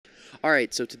All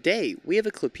right, so today we have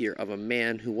a clip here of a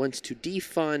man who wants to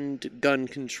defund gun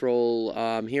control.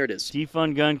 Here it is.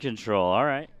 Defund gun control. All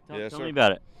right. Yes, Tell sir. me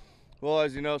about it. Well,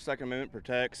 as you know, Second Amendment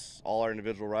protects all our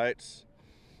individual rights.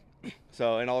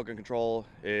 So, and all gun control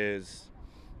is,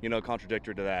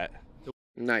 contradictory to that.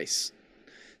 Nice.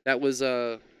 That was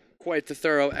quite the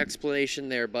thorough explanation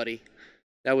there, buddy.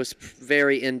 That was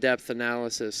very in-depth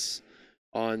analysis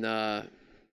on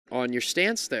your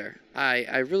stance there.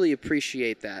 I really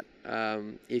appreciate that.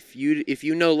 If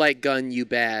you know like gun, you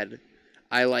bad.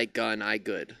 I like gun, I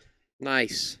good.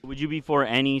 Nice. Would you be for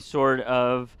any sort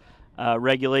of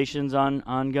regulations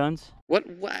on guns? What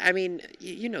I mean,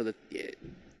 you know that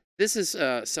this is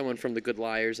someone from the Good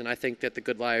Liars, and I think that the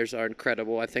Good Liars are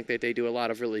incredible. I think that they do a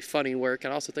lot of really funny work,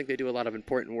 and I also think they do a lot of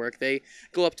important work. They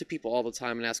go up to people all the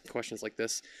time and ask questions like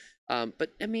this. But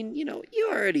I mean, you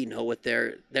already know what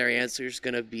their answer is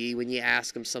gonna be when you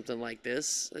ask them something like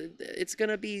this. It's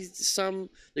gonna be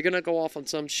they're gonna go off on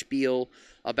some spiel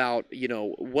about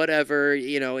whatever,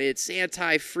 it's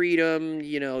anti-freedom,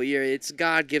 it's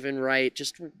God-given right,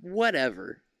 just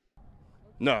whatever.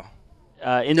 No.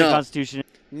 In the Constitution.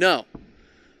 No,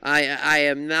 I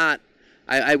am not.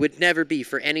 I would never be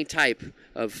for any type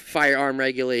of firearm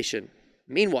regulation.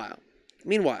 Meanwhile,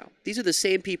 these are the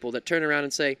same people that turn around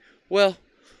and say, well,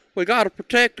 we got to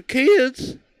protect the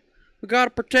kids. We got to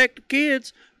protect the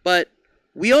kids. But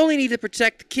we only need to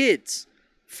protect the kids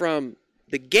from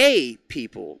the gay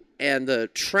people and the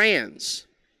trans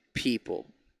people.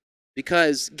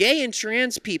 Because gay and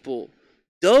trans people,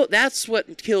 that's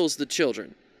what kills the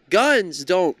children. Guns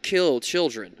don't kill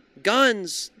children.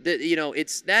 Guns,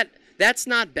 that's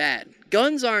not bad.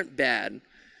 Guns aren't bad.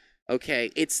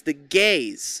 Okay, it's the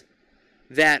gays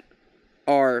that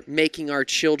are making our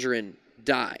children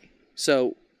die.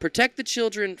 So protect the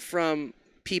children from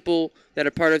people that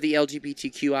are part of the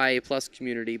LGBTQIA plus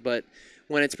community, but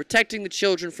when it's protecting the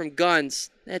children from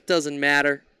guns, that doesn't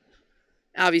matter.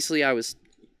 Obviously, I was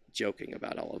joking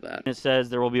about all of that. It says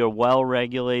there will be a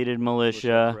well-regulated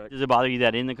militia. Does it bother you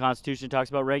that in the Constitution it talks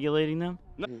about regulating them?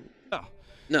 No.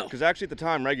 Because actually at the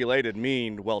time, regulated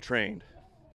mean well-trained.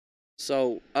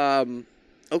 So,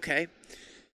 okay.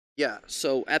 Yeah,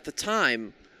 so at the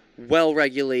time,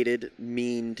 well-regulated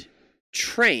meaned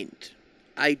trained.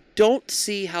 I don't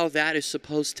see how that is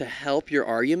supposed to help your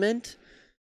argument.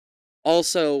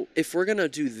 Also, if we're going to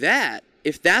do that,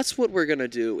 if that's what we're going to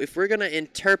do, if we're going to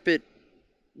interpret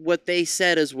what they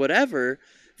said as whatever,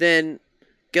 then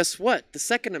guess what? The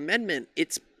Second Amendment,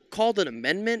 it's called an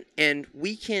amendment, and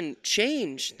we can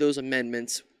change those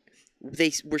amendments.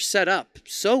 They were set up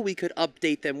so we could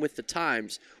update them with the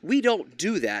times. We don't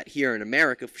do that here in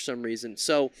America for some reason.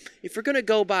 So if we're going to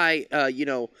go by,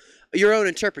 your own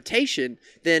interpretation,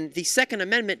 then the Second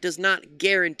Amendment does not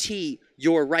guarantee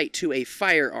your right to a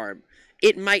firearm.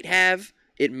 It might have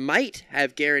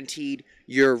guaranteed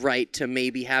your right to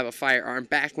maybe have a firearm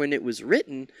back when it was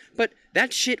written, but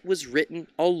that shit was written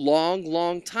a long,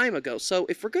 long time ago. So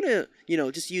if we're gonna,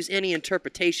 just use any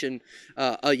interpretation,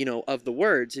 of the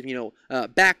words,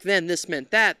 back then this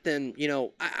meant that, then,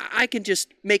 I can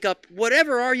just make up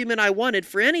whatever argument I wanted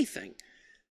for anything.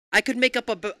 I could make up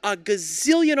a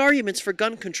gazillion arguments for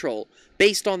gun control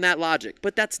based on that logic,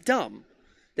 but that's dumb.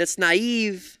 That's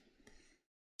naive.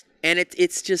 And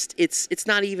it's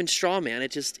not even straw man.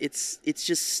 It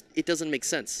doesn't make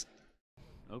sense.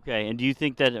 Okay, and do you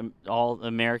think that all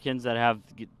Americans that have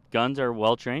guns are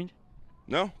well trained?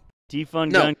 No.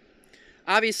 Defund No. gun.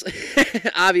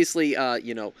 Obviously,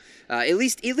 at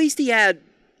least he had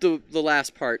the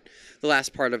last part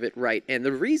of it right. And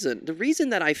the reason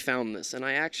that I found this, and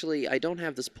I don't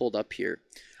have this pulled up here,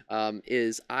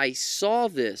 is I saw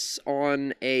this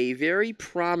on a very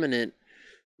prominent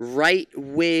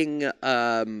right-wing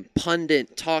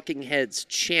pundit Talking Heads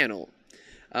channel.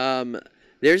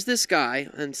 There's this guy,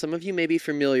 and some of you may be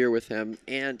familiar with him,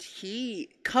 and he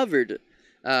covered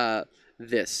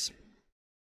this.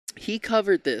 He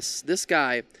covered this. This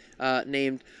guy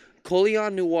named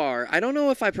Colion Noir. I don't know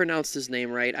if I pronounced his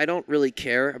name right. I don't really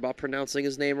care about pronouncing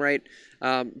his name right.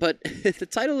 But the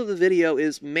title of the video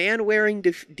is "Man Wearing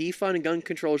Defund Gun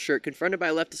Control Shirt Confronted by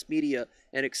Leftist Media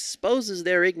and Exposes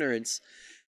Their Ignorance."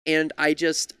 And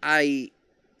as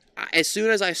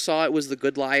soon as I saw it was the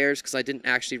Good Liars, because I didn't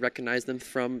actually recognize them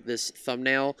from this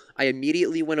thumbnail, I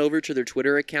immediately went over to their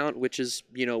Twitter account, which is,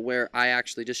 where I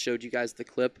actually just showed you guys the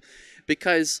clip,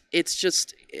 because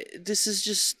this is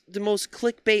just the most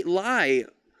clickbait lie.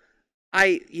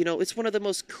 It's one of the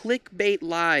most clickbait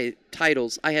lie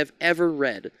titles I have ever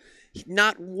read.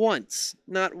 Not once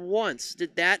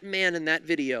did that man in that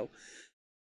video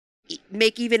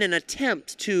make even an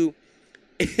attempt to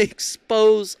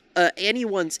expose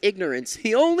anyone's ignorance.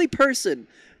 The only person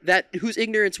whose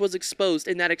ignorance was exposed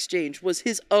in that exchange was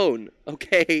his own,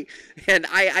 okay? And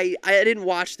I didn't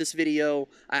watch this video.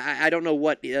 I don't know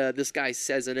what this guy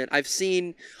says in it. I've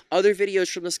seen other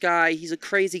videos from this guy. He's a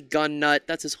crazy gun nut.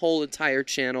 That's his whole entire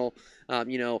channel.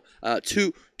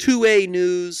 2A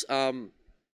News.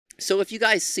 So if you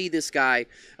guys see this guy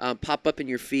pop up in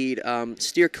your feed,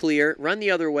 steer clear, run the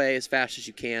other way as fast as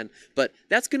you can. But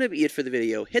that's going to be it for the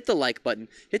video. Hit the like button,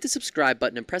 hit the subscribe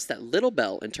button, and press that little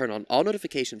bell and turn on all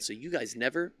notifications so you guys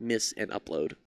never miss an upload.